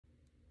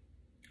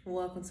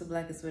Welcome to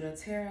Blackest Widow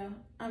Tarot.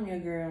 I'm your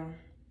girl.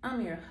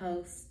 I'm your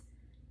host,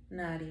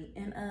 Naughty,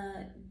 and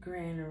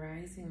grand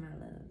rising, my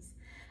loves.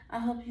 I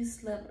hope you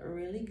slept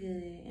really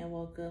good and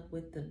woke up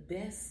with the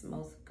best,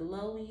 most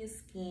glowiest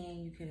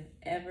skin you could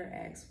have ever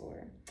asked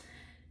for.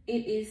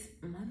 It is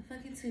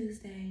motherfucking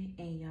Tuesday,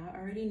 and y'all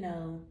already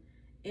know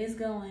it's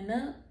going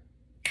up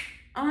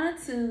on a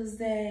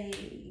Tuesday.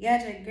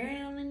 Got your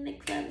girl in the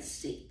club,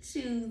 she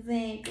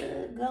choosing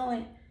good,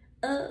 going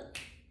up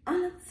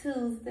on a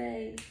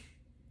Tuesday.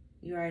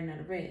 You already know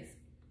the rest.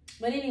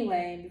 But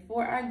anyway,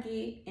 before I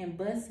get and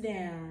bust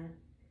down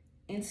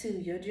into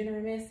your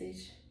general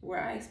message where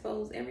I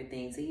expose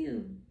everything to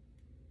you,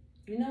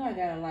 you know I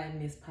gotta like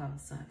Miss Palo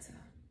Santo.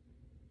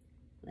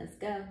 Let's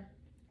go.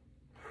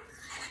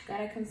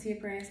 Gotta come to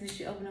your prayers and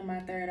you open up my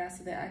third eye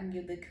so that I can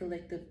give the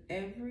collective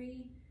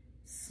every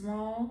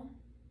small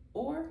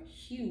or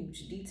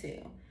huge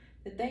detail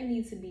that they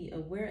need to be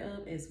aware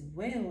of as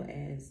well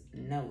as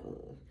know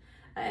of.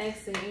 I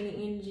ask that any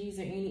energies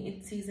or any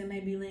entities that may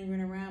be lingering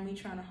around me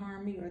trying to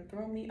harm me or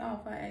throw me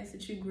off, I ask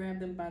that you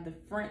grab them by the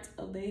front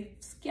of their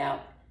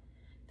scalp,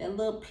 that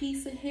little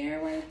piece of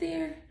hair right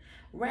there,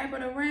 wrap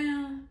it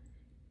around,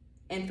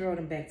 and throw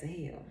them back to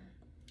hell.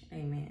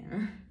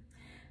 Amen.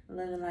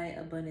 Love and light,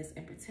 abundance,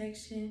 and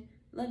protection.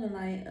 Love and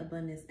light,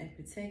 abundance, and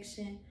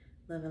protection.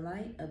 Love and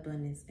light,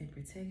 abundance, and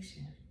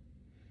protection.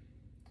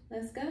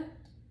 Let's go.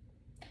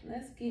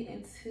 Let's get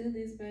into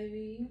this,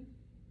 baby.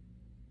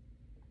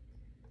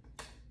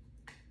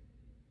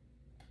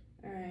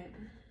 All right.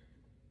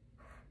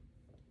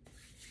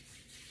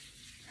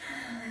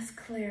 Let's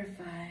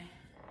clarify.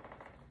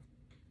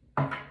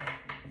 I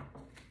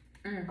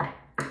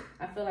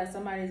feel like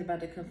somebody's about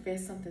to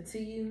confess something to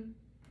you.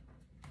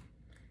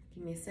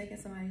 Give me a second.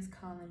 Somebody's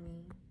calling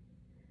me.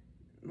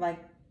 Like,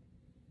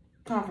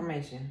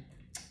 confirmation.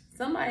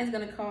 Somebody's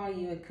going to call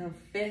you and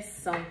confess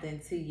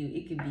something to you.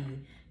 It could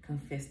be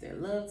confess their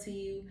love to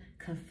you,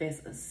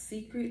 confess a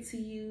secret to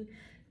you,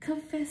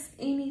 confess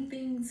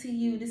anything to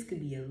you. This could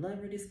be a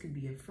lover, this could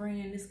be a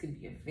friend, this could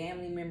be a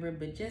family member,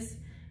 but just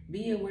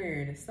be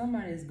aware that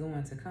somebody is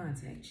going to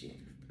contact you.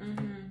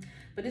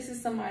 But this is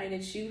somebody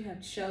that you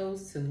have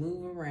chose to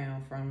move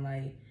around from.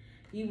 Like,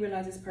 you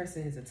realize this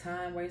person is a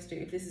time waster.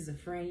 If this is a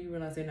friend, you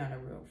realize they're not a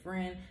real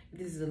friend. If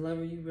this is a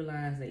lover, you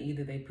realize that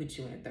either they put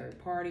you in a third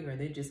party or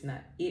they're just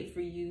not it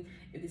for you.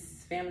 If this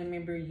is a family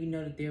member, you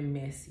know that they're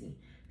messy.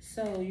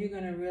 So you're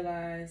going to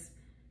realize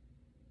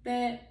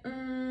that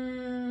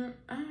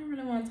I don't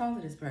really want to talk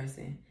to this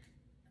person.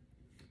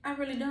 I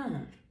really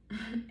don't.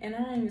 And I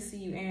don't even see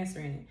you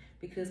answering it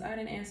because I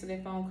didn't answer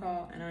that phone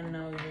call and I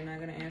know you're not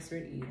going to answer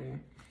it either.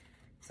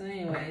 So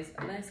anyways,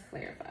 let's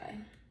clarify.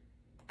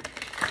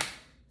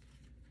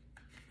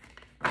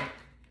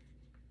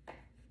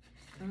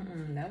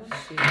 That was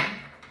shit.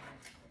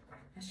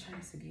 Let's try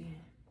this again.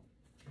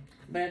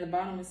 But at the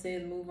bottom it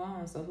says move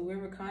on. So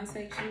whoever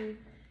contacts you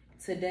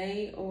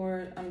today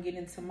or I'm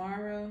getting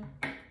tomorrow,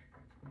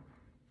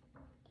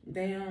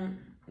 they don't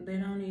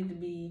need to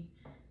be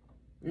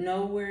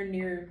nowhere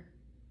near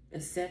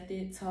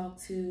accepted,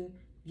 talked to,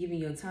 giving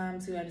your time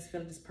to. I just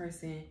feel like this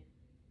person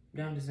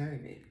don't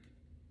deserve it.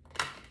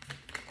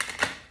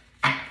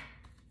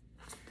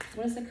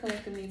 What does the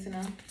collective need to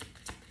know?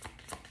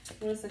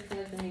 What does the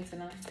collective need to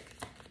know?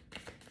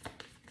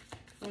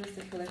 What does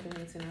the collective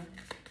need to know?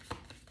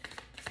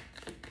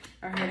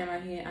 I heard in my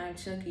head, I'm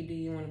Chucky, do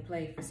you want to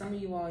play? For some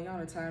of you all, y'all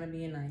are tired of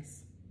being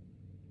nice.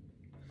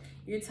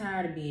 You're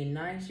tired of being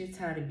nice. You're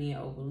tired of being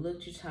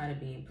overlooked. You're tired of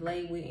being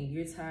played with. And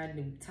you're tired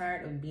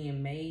of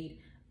being made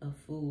a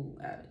fool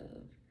out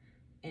of.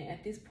 And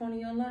at this point in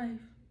your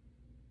life,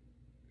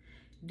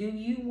 do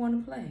you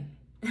want to play?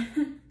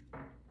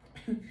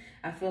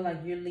 I feel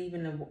like you're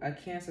leaving a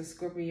Cancer,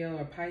 Scorpio,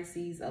 or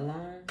Pisces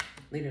alone.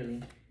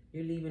 Literally,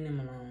 you're leaving them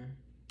alone.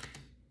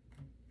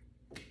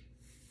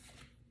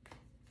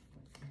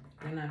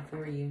 They're not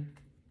for you.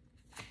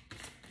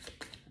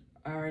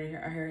 I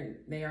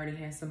heard they already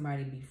had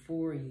somebody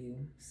before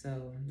you,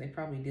 so they're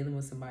probably dealing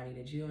with somebody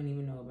that you don't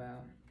even know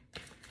about.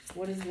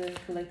 What does the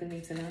collective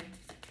need to know?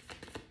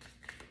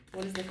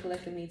 What does the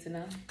collective need to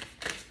know?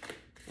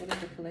 What does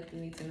the collective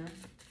need to know?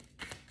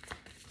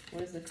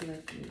 What does the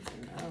collective need to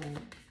know?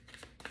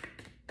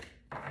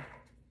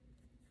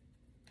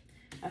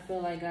 I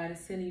feel like God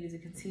is telling you to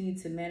continue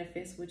to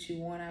manifest what you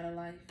want out of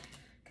life.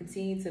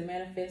 Continue to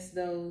manifest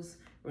those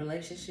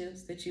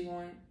relationships that you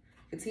want.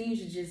 Continue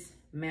to just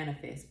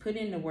manifest. Put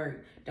in the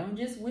work. Don't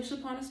just wish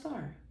upon a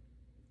star.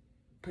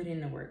 Put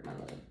in the work, my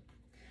love.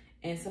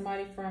 And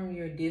somebody from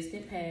your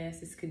distant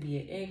past, this could be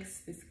an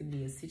ex, this could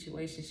be a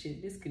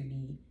situationship, this could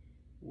be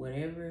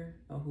whatever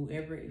or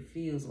whoever it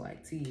feels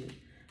like to you.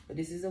 But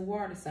this is a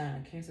water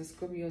sign, a Cancer,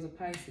 Scorpios, or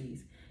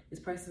Pisces. This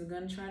person is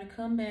going to try to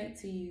come back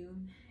to you.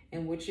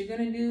 And what you're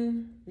going to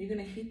do, you're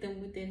going to hit them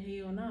with that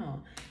hell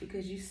no.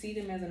 Because you see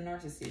them as a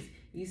narcissist.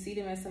 You see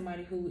them as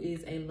somebody who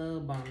is a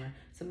love bomber.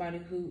 Somebody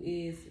who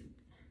uses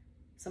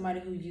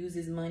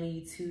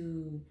money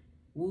to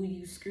woo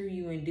you, screw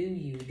you, and do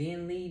you,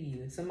 then leave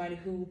you. Somebody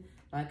who,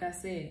 like I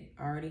said,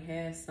 already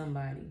has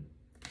somebody.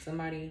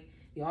 Somebody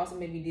You also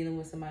may be dealing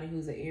with somebody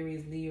who's an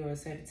Aries, Leo, or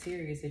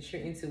Sagittarius that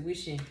your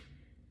intuition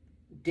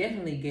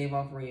definitely gave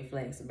off red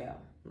flags about.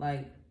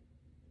 Like,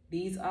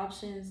 these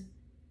options,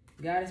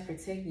 God is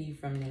protecting you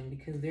from them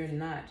because they're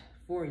not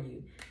for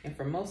you. And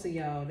for most of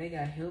y'all, they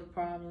got health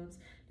problems,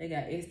 they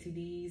got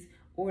STDs,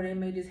 or they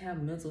may just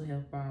have mental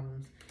health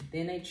problems.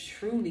 Then they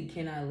truly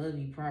cannot love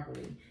you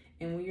properly.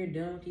 And when you're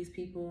done with these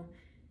people,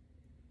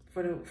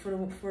 for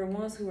the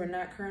ones who are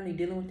not currently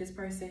dealing with this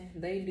person,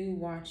 they do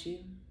watch you.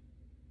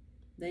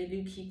 They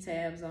do keep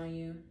tabs on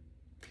you.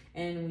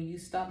 And when you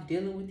stop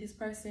dealing with this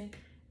person,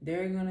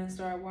 they're going to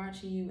start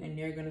watching you and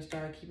they're going to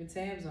start keeping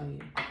tabs on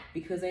you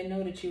because they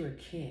know that you're a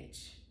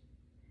catch.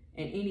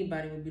 And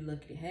anybody would be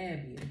lucky to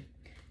have you.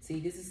 See,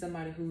 this is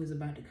somebody who is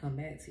about to come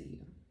back to you.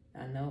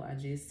 I know I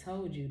just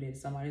told you that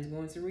somebody's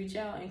going to reach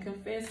out and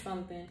confess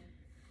something,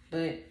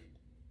 but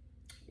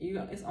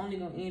it's only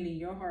going to end in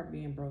your heart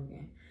being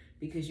broken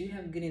because you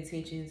have good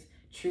intentions,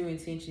 true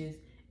intentions,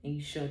 and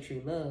you show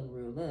true love,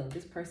 real love.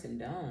 This person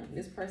don't.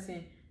 This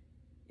person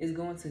is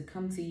going to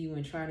come to you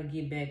and try to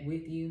get back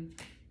with you.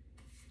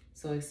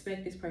 So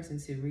expect this person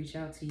to reach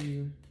out to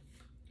you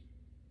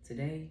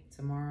today,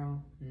 tomorrow,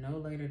 no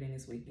later than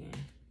this weekend.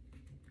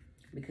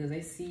 Because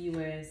they see you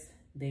as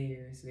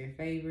theirs, their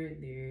favorite,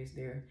 theirs,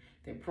 their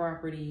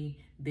property,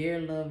 their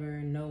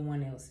lover, no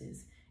one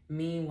else's.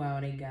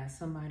 Meanwhile, they got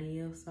somebody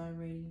else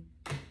already.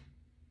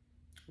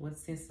 What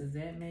sense does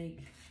that make?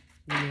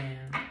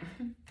 Yeah.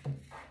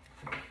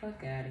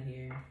 Fuck out of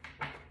here.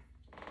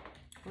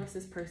 What's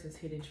this person's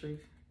hidden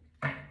truth?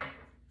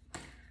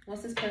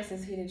 What's this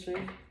person's hidden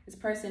truth? This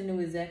person knew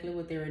exactly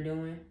what they were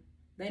doing.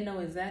 They know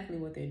exactly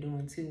what they're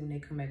doing too when they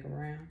come back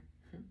around.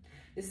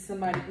 This is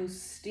somebody who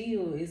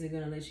still isn't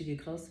going to let you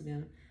get close to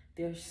them.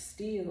 They're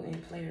still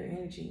in player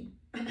energy.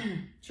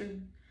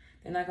 True.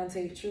 They're not going to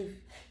tell you the truth.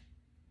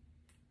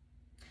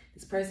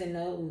 This person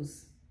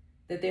knows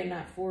that they're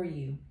not for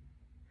you,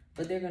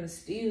 but they're going to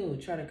still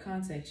try to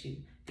contact you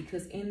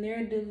because in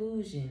their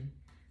delusion,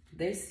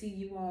 they see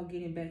you all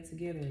getting back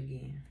together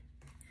again.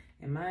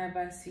 And my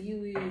advice to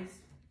you is,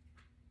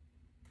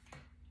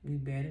 you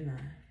better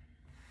not.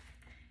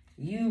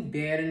 You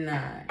better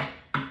not.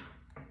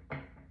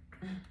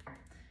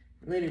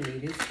 Literally,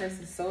 this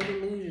person's so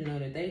delusional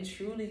that they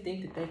truly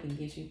think that they can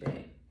get you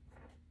back.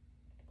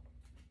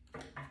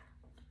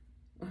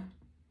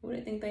 Who do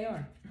they think they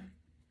are?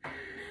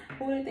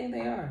 Who do they think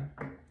they are?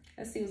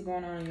 Let's see what's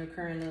going on in your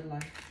current love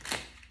life.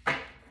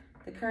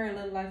 The current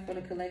love life for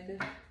the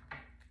collective.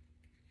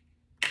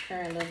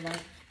 Current love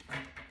life.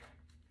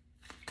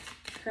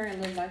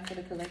 Current love life for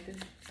the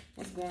collective.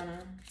 What's going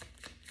on?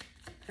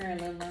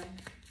 Current love life.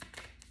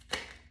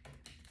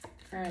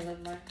 Current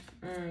love life.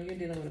 You're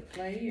dealing with a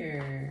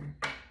player.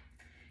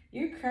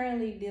 You're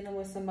currently dealing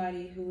with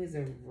somebody who is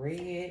a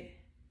red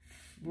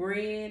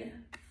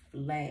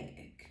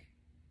flag.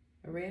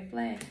 A red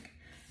flag.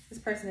 This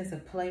person is a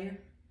player.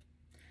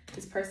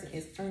 This person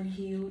is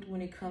unhealed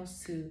when it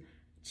comes to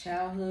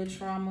childhood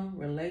trauma,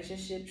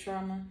 relationship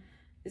trauma.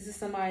 This is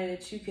somebody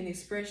that you can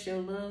express your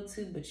love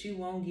to, but you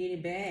won't get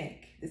it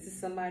back. This is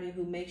somebody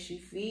who makes you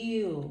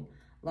feel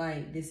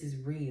like this is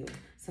real.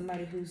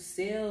 Somebody who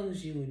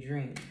sells you a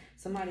dream.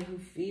 Somebody who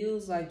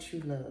feels like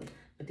true love.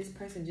 But this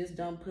person just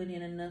don't put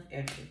in enough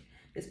effort.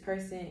 This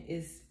person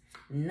is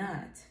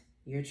not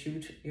your true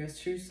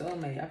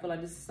soulmate. I feel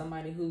like this is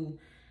somebody who,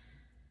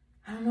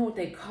 I don't know what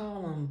they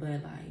call them,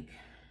 but like,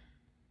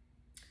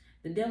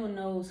 the devil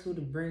knows who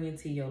to bring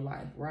into your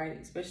life, right?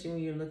 Especially when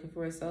you're looking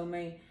for a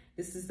soulmate.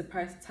 This is the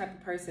type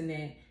of person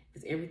that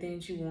is everything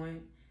that you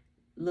want,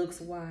 looks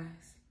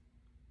wise,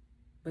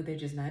 but they're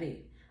just not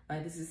it.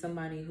 Like, this is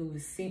somebody who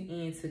was sent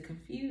in to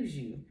confuse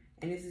you.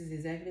 And this is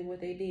exactly what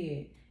they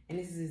did. And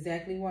this is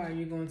exactly why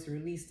you're going to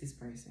release this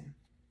person.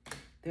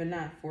 They're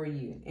not for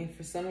you. And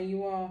for some of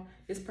you all,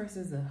 this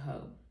person's a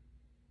hoe.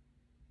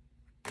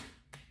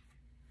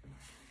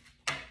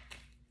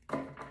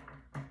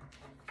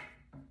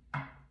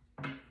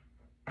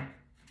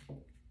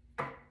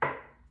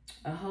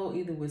 A hoe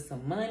either with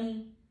some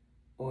money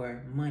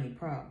or money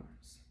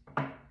problems.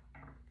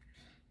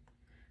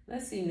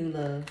 Let's see new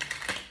love.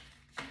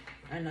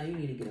 I know you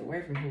need to get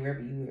away from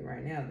whoever you with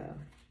right now,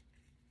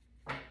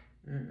 though.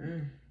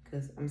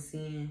 Because I'm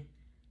seeing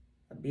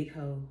a big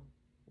hoe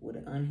with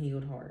an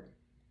unhealed heart.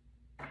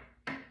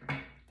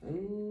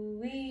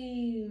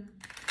 Ooh-wee.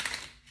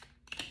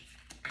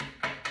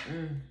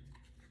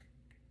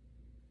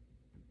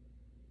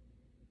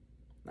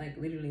 Like,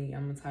 literally,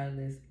 I'm going to title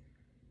this,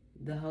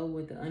 the hoe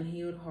with the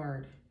unhealed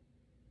heart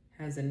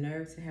has the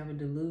nerve to have a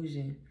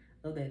delusion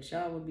of that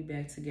y'all will be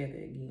back together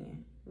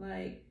again.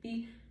 Like,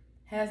 he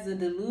has the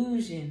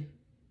delusion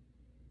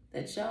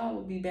that y'all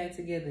will be back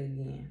together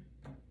again.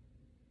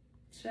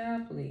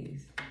 Child,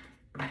 please.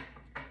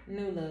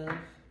 New love.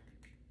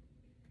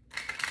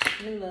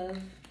 New love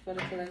for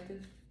the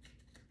collective.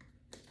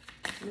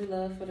 New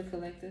love for the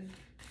collective.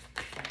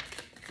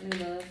 New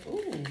love.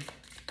 Ooh.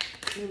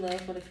 New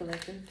love for the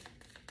collective.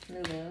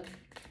 New love.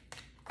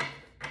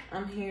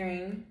 I'm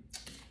hearing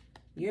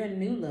your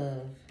new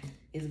love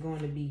is going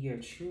to be your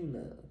true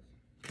love.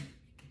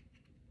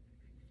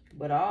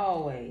 But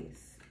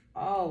always,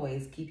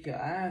 always keep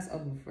your eyes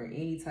open for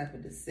any type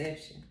of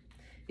deception.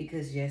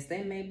 Because yes,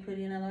 they may put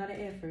in a lot of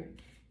effort.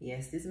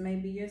 Yes, this may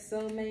be your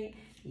soulmate.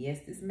 Yes,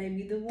 this may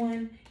be the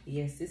one.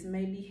 Yes, this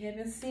may be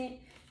heaven sent.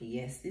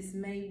 Yes, this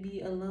may be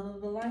a love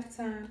of a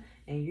lifetime.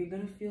 And you're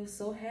going to feel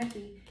so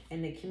happy.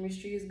 And the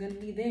chemistry is going to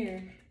be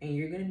there. And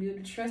you're going to be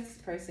able to trust this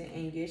person.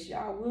 And yes,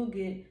 y'all will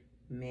get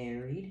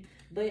married.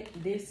 But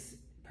this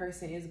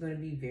person is going to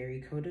be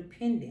very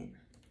codependent.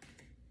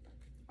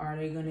 Are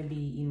they going to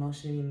be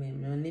emotionally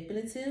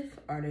manipulative?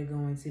 Are they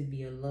going to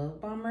be a love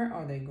bomber?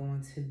 Are they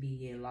going to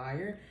be a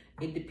liar?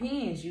 It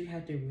depends. You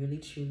have to really,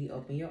 truly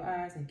open your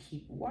eyes and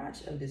keep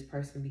watch of this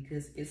person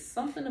because it's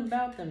something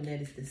about them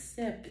that is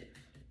deceptive.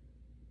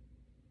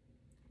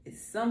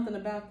 It's something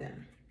about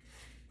them.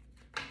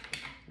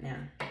 Now,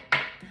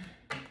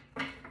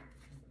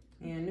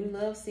 yeah, new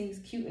love seems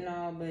cute and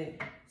all, but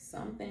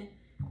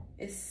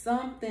it's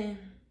something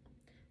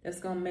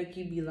that's going to make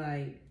you be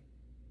like,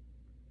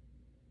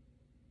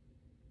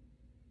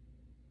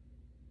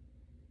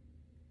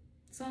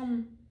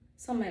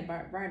 something ain't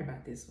right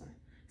about this one.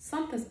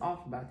 Something's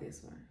off about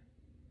this one.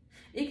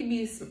 It could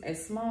be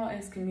as small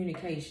as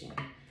communication.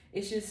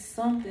 It's just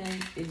something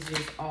is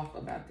just off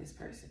about this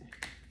person.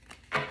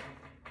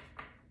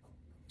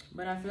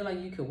 But I feel like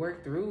you could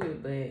work through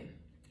it,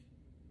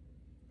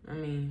 but I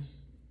mean,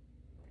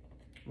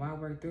 why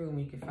work through it when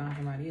you can find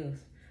somebody else?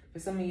 For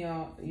some of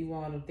y'all,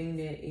 the thing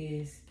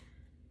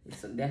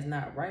that's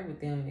not right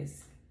with them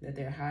is that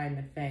they're hiding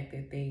the fact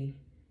that they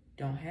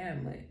don't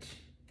have much.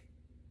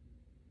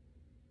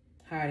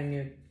 Hiding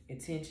their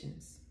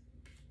intentions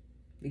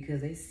because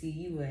they see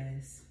you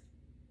as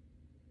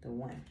the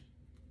one.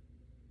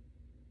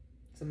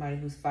 Somebody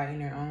who's fighting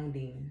their own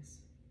demons.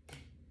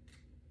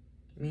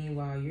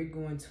 Meanwhile, you're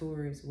going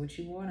towards what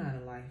you want out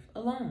of life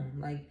alone.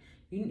 Like,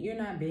 you're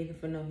not begging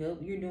for no help.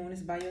 You're doing this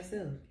by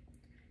yourself.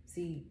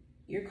 See,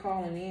 you're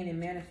calling in and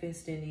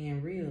manifesting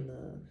in real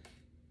love.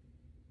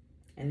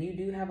 And you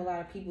do have a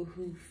lot of people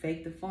who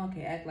fake the funk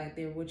and act like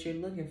they're what you're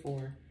looking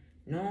for,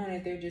 knowing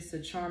that they're just a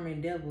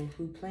charming devil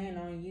who plan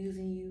on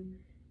using you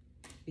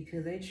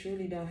because they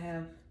truly don't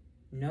have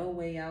no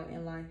way out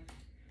in life.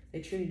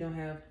 They truly don't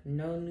have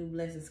no new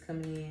blessings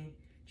coming in.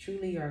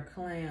 Truly are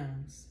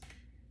clowns.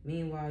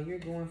 Meanwhile, you're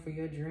going for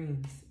your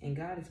dreams and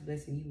God is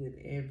blessing you with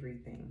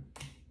everything.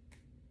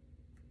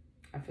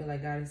 I feel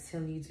like God is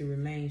telling you to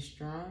remain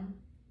strong,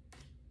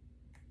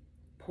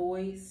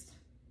 poised,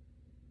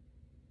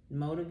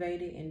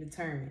 motivated, and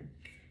determined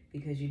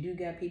because you do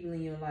got people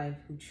in your life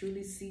who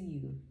truly see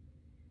you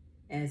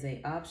as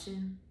an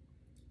option,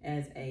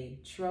 as a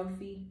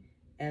trophy,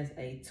 as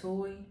a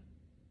toy,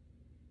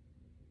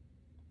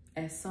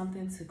 as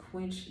something to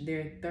quench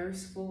their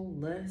thirstful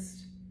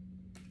lust.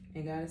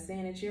 And God is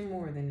saying that you're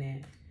more than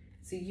that.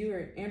 See, you're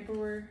an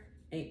emperor,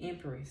 an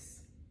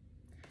empress,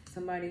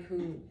 somebody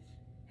who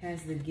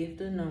has the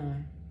gift of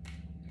knowing.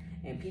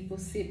 And people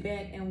sit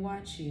back and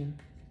watch you,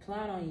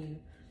 plot on you,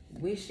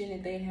 wishing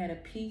that they had a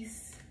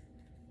piece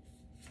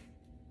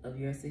of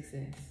your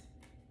success.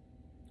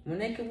 When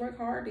they could work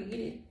hard to get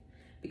it,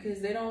 because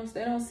they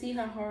don't see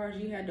how hard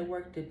you had to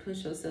work to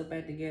push yourself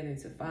back together,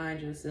 to find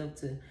yourself,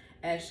 to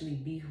actually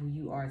be who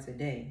you are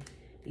today.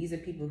 These are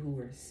people who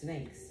are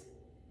snakes,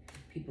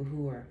 people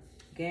who are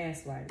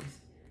gaslighters,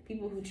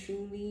 people who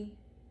truly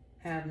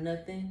have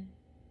nothing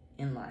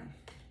in life,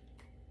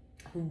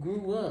 who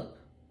grew up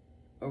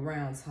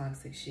around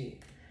toxic shit.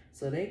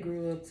 So they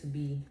grew up to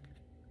be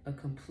a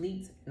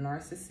complete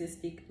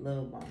narcissistic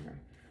love bomber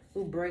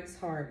who breaks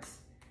hearts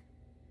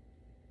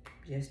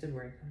just to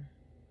break them.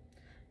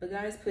 But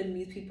God is putting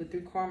these people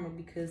through karma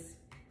because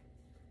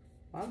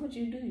why would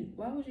you do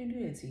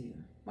that to you?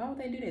 Why would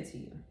they do that to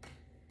you?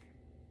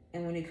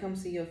 And when it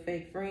comes to your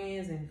fake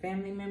friends and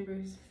family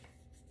members,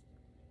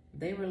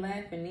 they were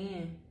laughing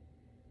then,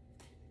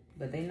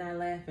 but they not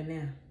laughing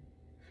now.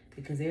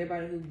 Because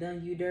everybody who's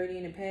done you dirty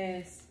in the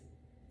past,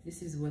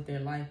 this is what their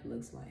life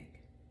looks like.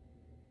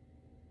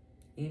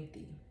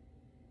 Empty,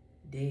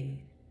 dead,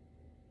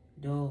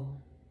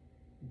 dull,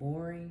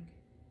 boring,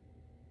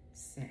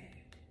 sad.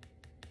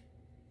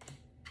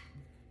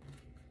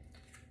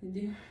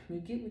 You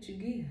get what you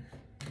give.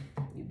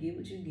 You get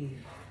what you give.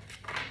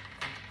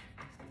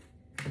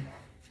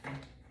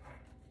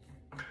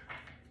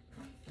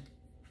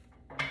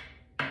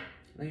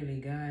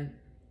 Literally, God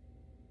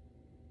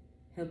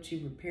helped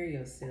you repair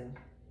yourself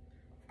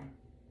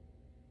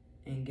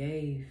and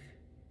gave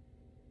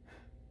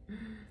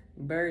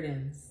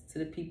burdens to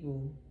the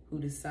people who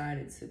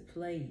decided to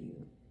play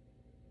you.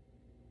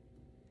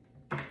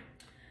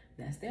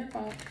 That's their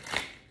fault.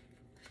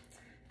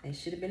 They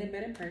should have been a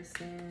better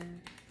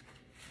person.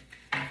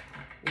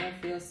 You don't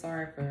feel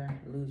sorry for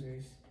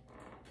losers.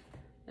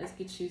 Let's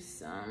get you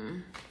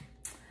some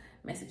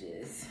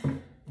messages.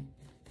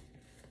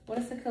 What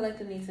does the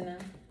collective need to know?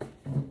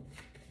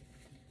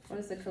 What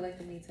does the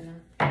collective need to know?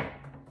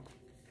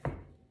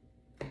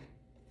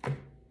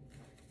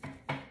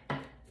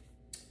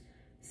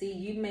 See,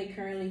 you may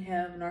currently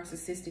have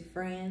narcissistic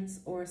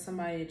friends or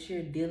somebody that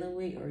you're dealing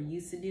with or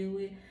used to deal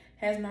with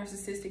has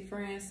narcissistic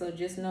friends, so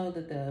just know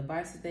that the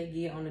advice that they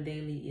get on the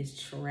daily is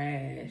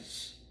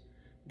trash.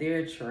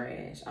 They're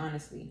trash,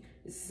 honestly.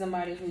 This is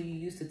somebody who you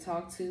used to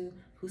talk to,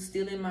 who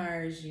still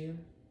admires you,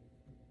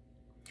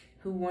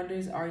 who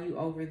wonders, are you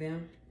over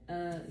them?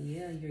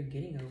 Yeah, you're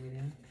getting over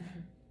them.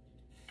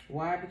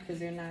 Why? Because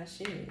they're not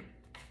shit.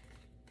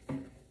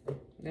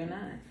 They're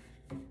not.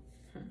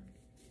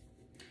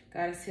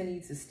 God is telling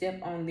you to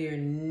step on their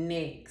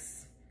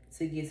necks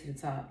to get to the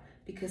top,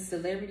 because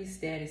celebrity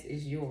status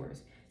is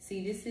yours.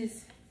 See, this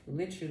is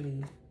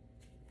literally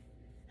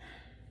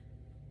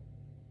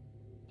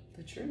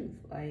the truth.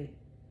 Like,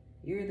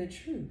 you're the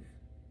truth.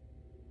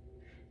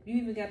 You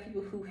even got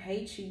people who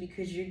hate you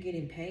because you're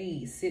getting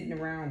paid, sitting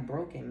around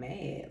broke and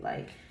mad.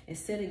 Like,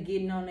 instead of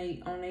getting on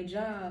their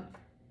job,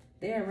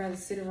 they'd rather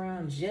sit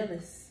around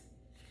jealous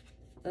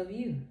of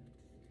you.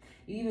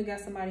 You even got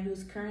somebody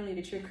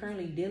that you're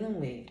currently dealing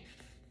with.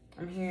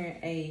 I'm hearing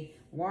a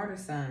water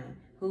sign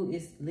who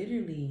is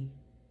literally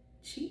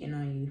cheating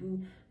on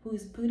you, who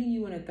is putting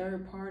you in a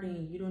third party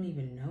and you don't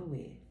even know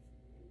it.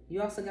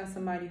 You also got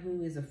somebody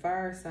who is a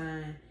fire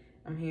sign.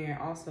 I'm hearing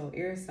also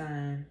air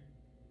sign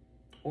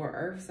or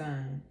earth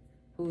sign,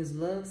 who is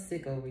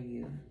lovesick over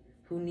you,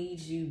 who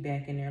needs you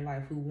back in their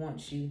life, who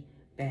wants you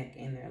back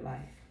in their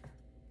life.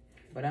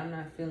 But I'm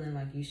not feeling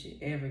like you should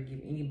ever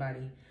give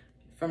anybody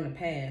from the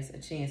past a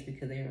chance,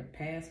 because they were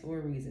past for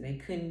a reason. They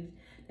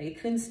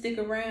couldn't stick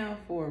around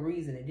for a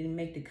reason. They didn't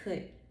make the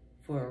cut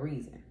for a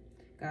reason.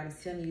 God is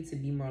telling you to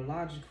be more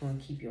logical and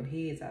keep your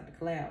heads out the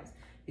clouds,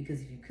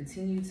 because if you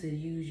continue to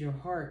use your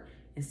heart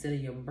instead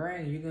of your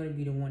brain, you're going to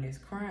be the one that's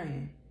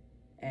crying,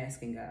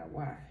 asking God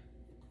why.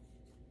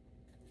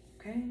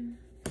 Okay?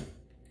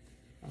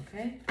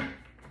 Okay?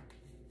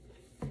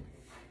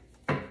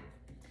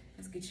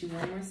 Let's get you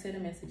one more set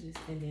of messages,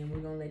 and then we're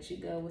going to let you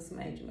go with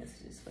some angel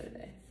messages for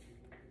today.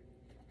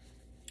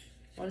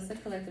 What does the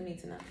collective need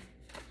to know?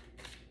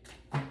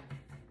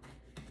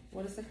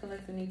 What does the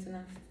collective need to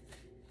know?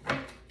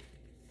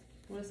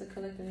 What does the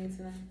collective need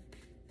to know?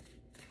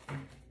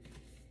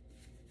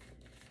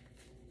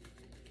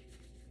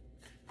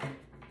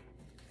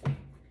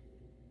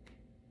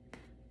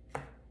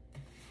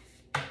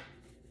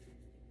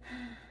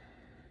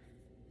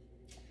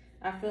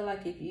 I feel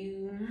like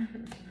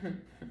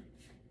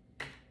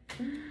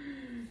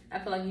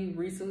you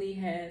recently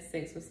had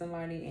sex with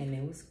somebody and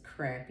it was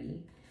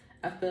crappy.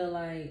 I feel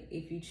like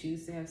if you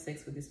choose to have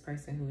sex with this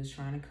person who is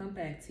trying to come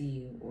back to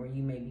you, or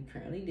you may be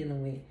currently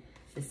dealing with,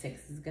 the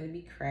sex is going to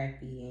be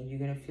crappy and you're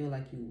going to feel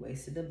like you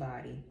wasted the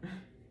body.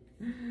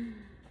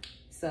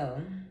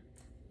 So,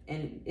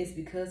 and it's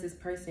because this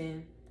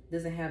person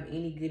doesn't have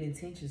any good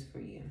intentions for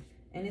you.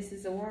 And this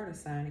is a water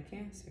sign of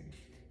Cancer.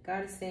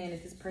 God is saying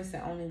that this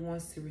person only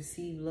wants to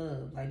receive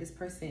love. Like, this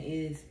person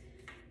is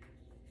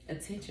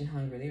attention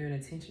hungry. They're an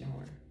attention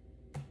whore.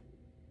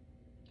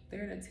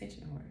 They're an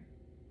attention whore.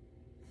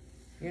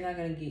 You're not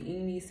going to get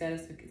any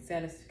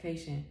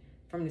satisfaction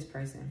from this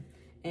person.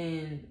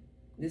 And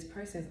this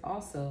person is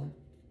also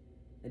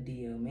a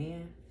DL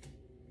man,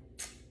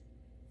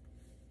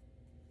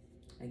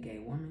 a gay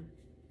woman.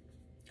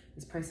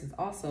 This person is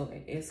also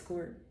an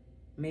escort,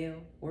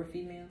 male or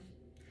female.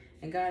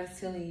 And God is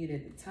telling you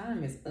that the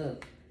time is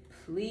up.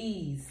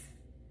 Please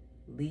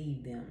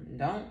leave them.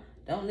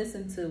 Don't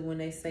listen to when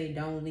they say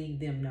don't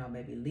leave them. No,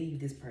 baby, leave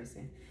this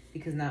person.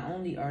 Because not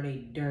only are they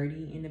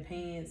dirty in the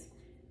pants,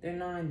 they're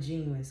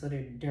non-genuine, so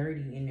they're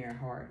dirty in their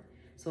heart.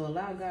 So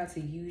allow God to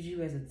use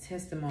you as a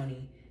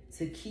testimony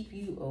to keep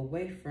you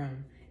away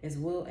from, as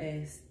well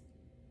as,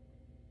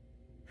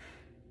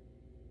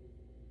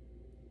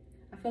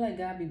 I feel like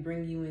God be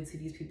bringing you into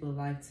these people's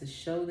life to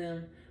show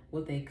them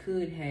what they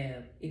could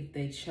have if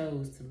they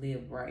chose to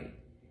live right.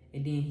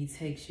 And then he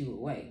takes you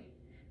away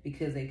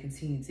because they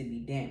continue to be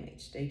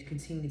damaged. They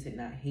continue to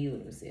not heal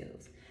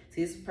themselves.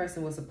 See, this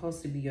person was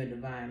supposed to be your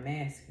divine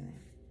masculine.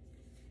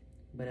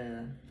 But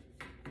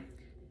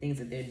things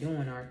that they're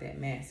doing aren't that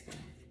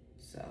masculine.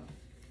 So,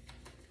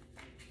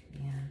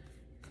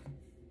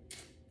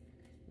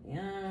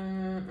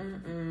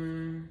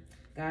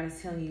 God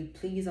is telling you,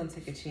 please don't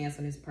take a chance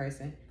on this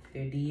person.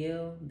 They're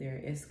DL,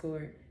 they're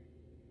escort.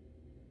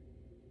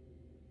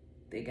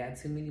 They got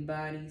too many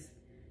bodies.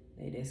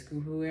 They screw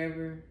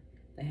whoever.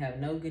 They have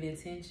no good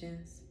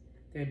intentions.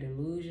 They're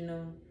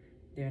delusional.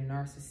 They're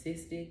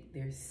narcissistic.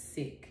 They're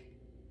sick.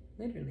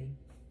 Literally.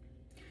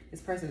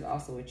 This person is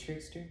also a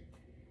trickster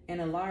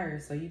and a liar,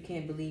 so you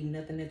can't believe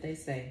nothing that they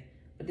say.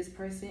 But this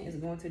person is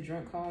going to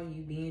drunk call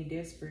you, being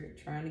desperate,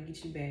 trying to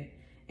get you back.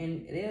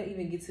 And they'll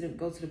even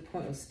go to the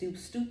point of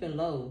stooping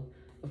low,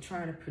 of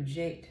trying to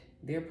project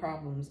their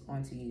problems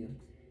onto you,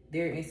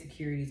 their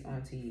insecurities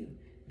onto you,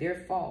 their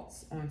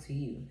faults onto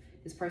you.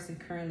 This person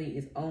currently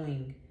is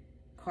owing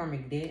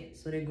karmic debt,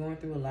 so they're going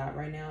through a lot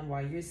right now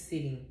while you're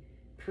sitting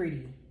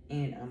pretty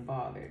and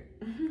unbothered.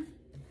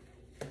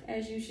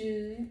 As you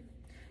should.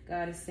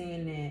 God is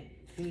saying that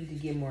you need to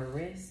get more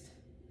rest.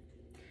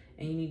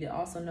 And you need to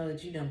also know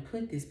that you done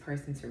put this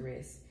person to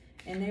rest.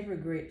 And they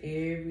regret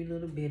every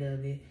little bit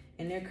of it.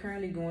 And they're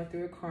currently going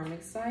through a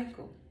karmic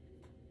cycle.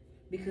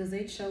 because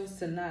they chose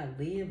to not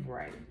live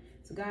right.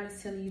 So God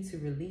is telling you to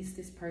release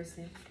this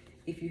person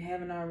if you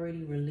haven't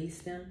already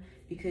released them,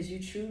 because you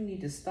truly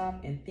need to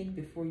stop and think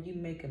before you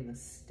make a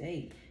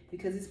mistake,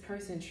 because this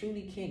person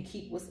truly can't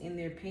keep what's in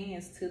their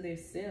pants to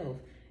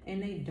themselves,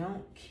 and they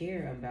don't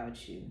care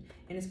about you.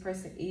 And this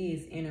person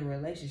is in a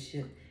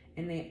relationship,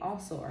 and they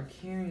also are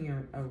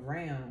carrying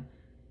around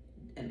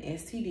an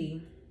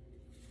STD.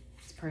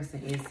 This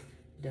person is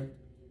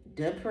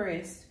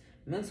depressed,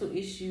 mental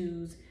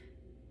issues,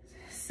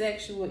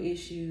 sexual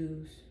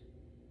issues.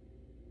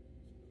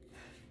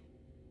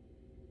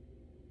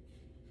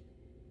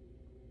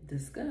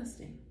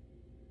 Disgusting.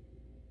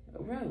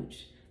 A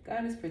roach.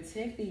 God is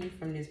protecting you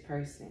from this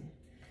person.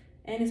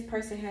 And this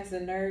person has the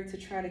nerve to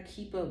try to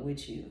keep up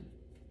with you.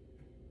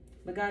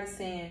 But God is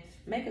saying,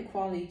 make a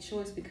quality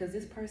choice, because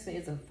this person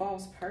is a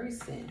false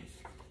person.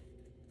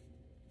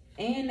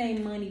 And they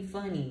money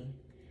funny.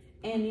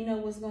 And you know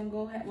what's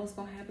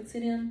gonna happen to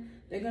them?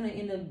 They're gonna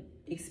end up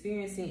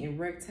experiencing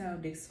erectile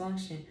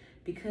dysfunction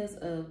because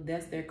of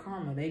that's their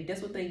karma.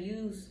 That's what they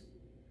use.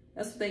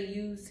 That's what they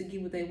use to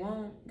get what they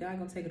want. God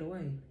gonna take it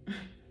away.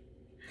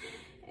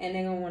 And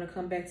they're gonna want to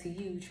come back to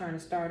you trying to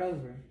start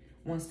over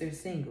once they're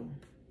single.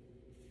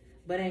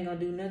 But ain't gonna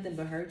do nothing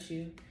but hurt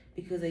you,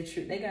 because they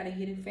got a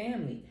hidden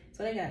family.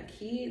 So they got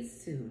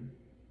kids too.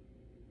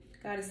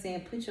 God is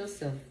saying, put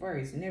yourself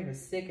first, never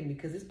second,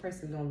 because this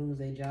person's gonna lose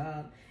their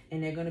job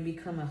and they're gonna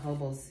become a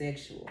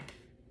homosexual.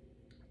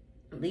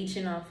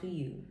 Leeching off of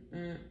you.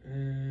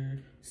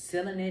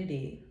 Selling their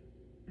dick.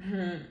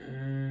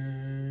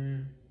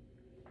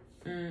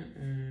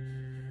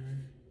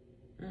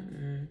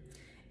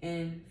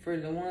 And for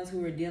the ones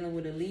who are dealing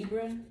with a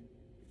Libra,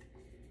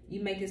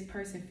 you make this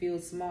person feel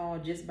small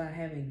just by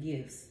having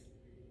gifts.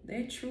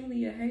 They're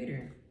truly a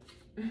hater.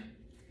 And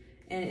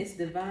it's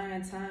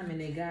divine timing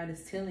that God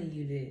is telling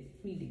you that you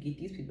need to get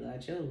these people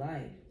out your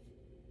life,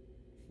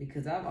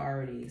 because I've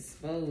already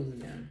exposed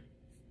them.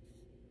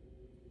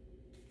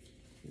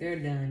 They're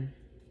done.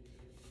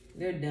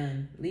 They're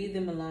done. Leave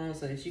them alone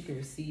so that you can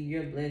receive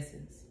your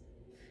blessings,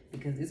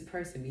 because this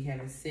person be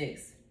having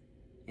sex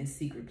in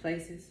secret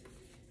places,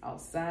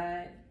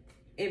 outside,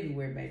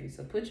 everywhere, baby.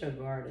 So put your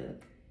guard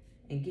up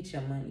and get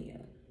your money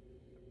up.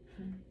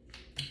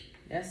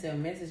 That's your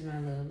message, my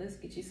love. Let's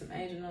get you some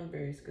angel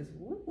numbers, because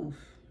woo,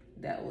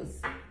 that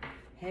was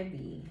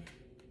heavy.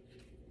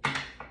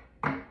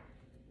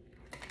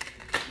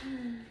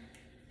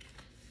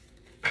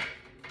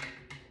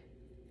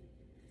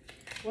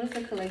 What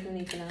does the collective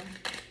need to know?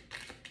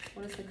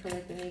 What does the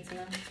collective need to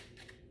know?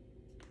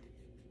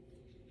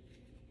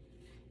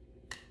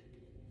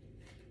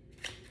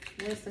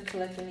 What does the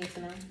collective need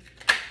to know?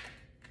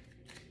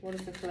 What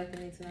does the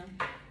collective need to know?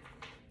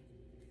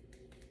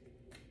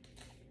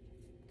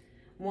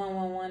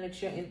 111,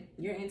 that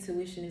your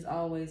intuition is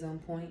always on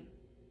point.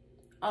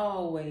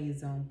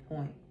 Always on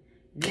point.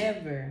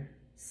 Never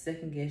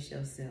second guess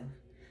yourself.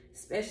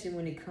 Especially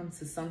when it comes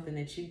to something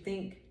that you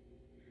think,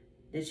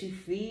 that you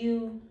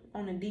feel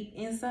on the deep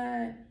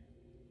inside.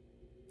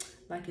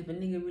 Like if a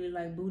nigga really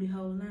like booty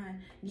hole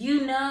line,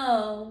 you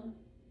know.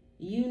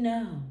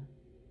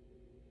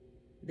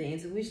 The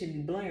intuition be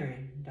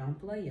blaring. Don't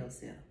play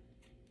yourself.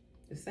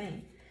 Just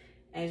saying.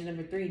 Angel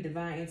number 3,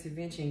 divine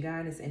intervention,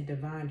 guidance, and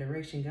divine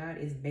direction. God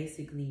is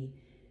basically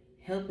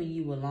helping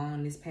you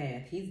along this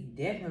path. He's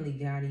definitely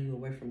guiding you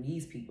away from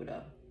these people,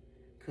 though.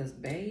 Because,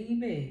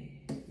 baby,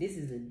 this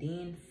is a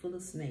den full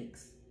of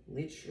snakes.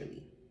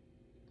 Literally.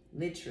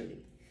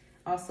 Literally.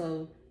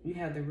 Also, you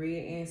have the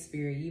red ant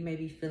spirit. You may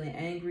be feeling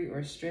angry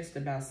or stressed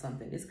about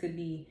something. This could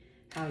be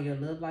how your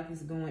love life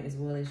is going, as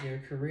well as your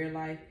career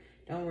life.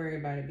 Don't worry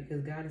about it,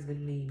 because God is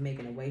literally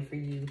making a way for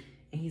you.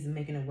 And he's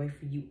making a way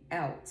for you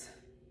out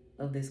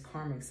of this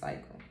karmic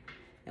cycle.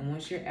 And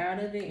once you're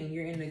out of it and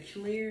you're in the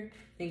clear,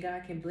 then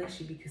God can bless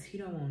you, because he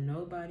don't want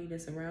nobody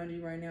that's around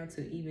you right now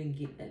to even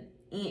get an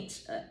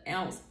inch, an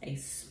ounce, a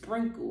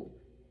sprinkle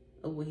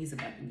of what he's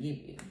about to give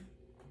you.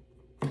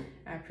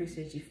 I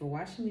appreciate you for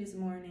watching me this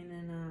morning,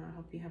 and I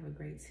hope you have a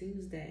great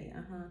Tuesday.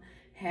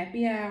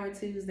 Happy hour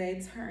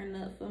Tuesday. Turn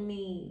up for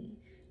me.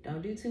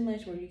 Don't do too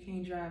much where you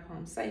can't drive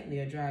home safely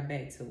or drive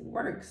back to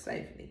work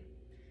safely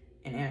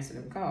and answer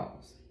them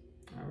calls.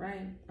 All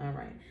right.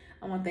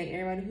 I want to thank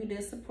everybody who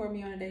does support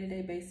me on a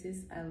day-to-day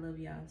basis. I love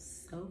y'all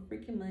so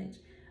freaking much.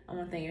 I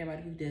want to thank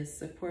everybody who does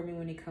support me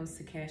when it comes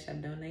to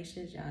CashApp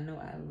donations. Y'all know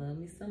I love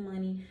me some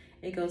money.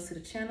 It goes to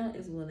the channel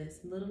as well as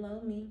little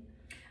old me.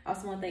 I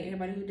also want to thank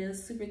everybody who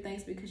does super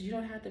thanks, because you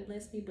don't have to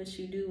bless me, but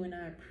you do, and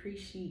I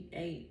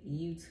appreciate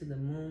you to the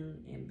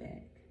moon and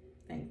back.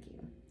 Thank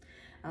you.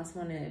 I also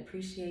want to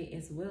appreciate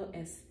as well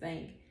as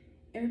thank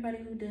everybody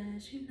who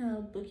does,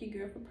 book your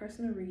girl for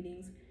personal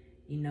readings.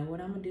 You know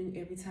what I'm going to do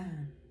every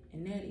time,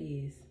 and that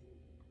is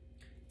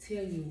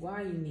tell you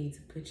why you need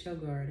to put your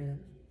guard up.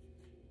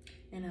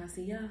 And I'll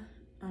see y'all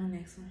on the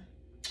next one.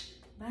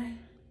 Bye.